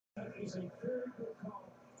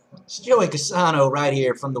It's Joey Cassano right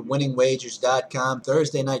here from the winningwagers.com.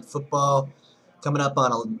 Thursday night football coming up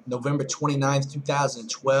on November 29th,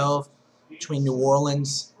 2012 between New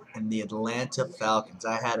Orleans and the Atlanta Falcons.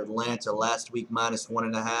 I had Atlanta last week minus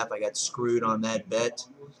 1.5. I got screwed on that bet.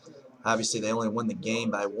 Obviously, they only won the game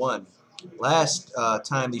by 1. Last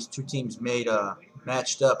time these two teams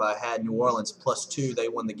matched up, I had New Orleans +2. They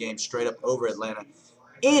won the game straight up over Atlanta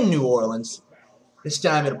in New Orleans. This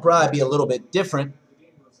time it'll probably be a little bit different.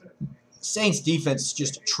 Saints defense is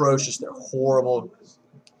just atrocious. They're horrible.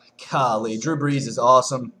 Golly, Drew Brees is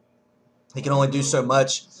awesome. He can only do so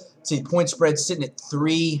much. See, point spread sitting at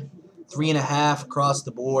 3.5 across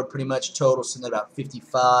the board, pretty much total, sitting at about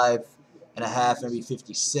 55.5, maybe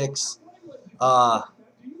 56.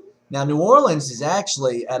 Now, New Orleans is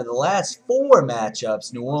actually, out of the last 4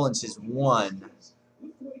 matchups, New Orleans has won.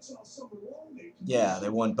 Yeah, they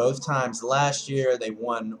won both times last year. They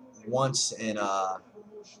won once in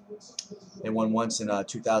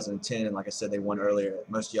 2010, and like I said, they won earlier.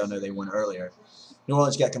 Most of y'all know they won earlier. New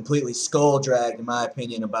Orleans got completely skull dragged, in my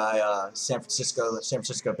opinion, by San Francisco. San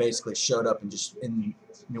Francisco basically showed up and just in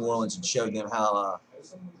New Orleans and showed them how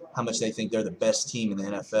much they think they're the best team in the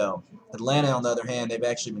NFL. Atlanta, on the other hand, they've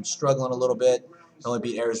actually been struggling a little bit. They only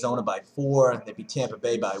beat Arizona by 4. They beat Tampa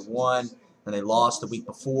Bay by 1. And they lost the week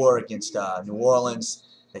before against New Orleans.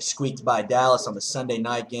 They squeaked by Dallas on the Sunday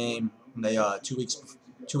night game. And they 2 weeks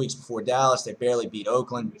before Dallas, they barely beat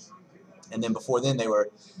Oakland. And then before then, they were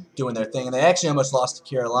doing their thing. And they actually almost lost to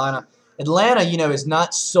Carolina. Atlanta, has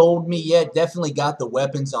not sold me yet. Definitely got the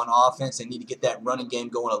weapons on offense. They need to get that running game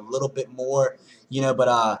going a little bit more,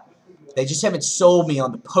 but they just haven't sold me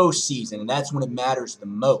on the postseason, and that's when it matters the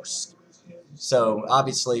most. So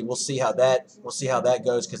obviously, we'll see how that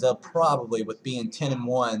goes, because they'll probably, with being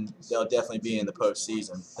 10-1, they'll definitely be in the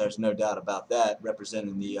postseason. There's no doubt about that,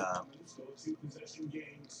 representing the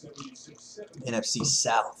NFC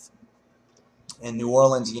South. And New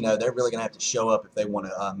Orleans, they're really going to have to show up if they want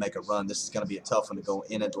to make a run. This is going to be a tough one to go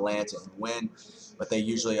in Atlanta and win. But this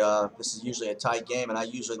is usually a tight game, and I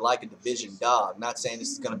usually like a division dog. Not saying this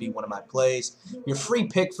is going to be one of my plays. Your free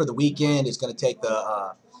pick for the weekend is going to take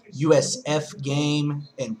the USF game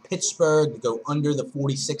in Pittsburgh to go under the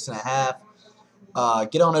 46.5.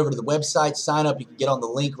 Get on over to the website, sign up. You can get on the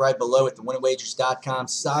link right below at thewinningwagers.com.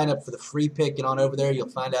 Sign up for the free pick. Get on over there. You'll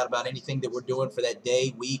find out about anything that we're doing for that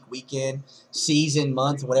day, week, weekend, season,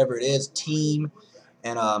 month, whatever it is, team.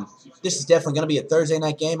 And this is definitely going to be a Thursday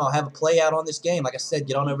night game. I'll have a play out on this game. Like I said,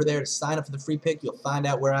 get on over there to sign up for the free pick. You'll find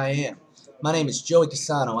out where I am. My name is Joey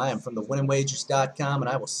Cassano. I am from thewinningwagers.com, and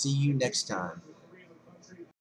I will see you next time.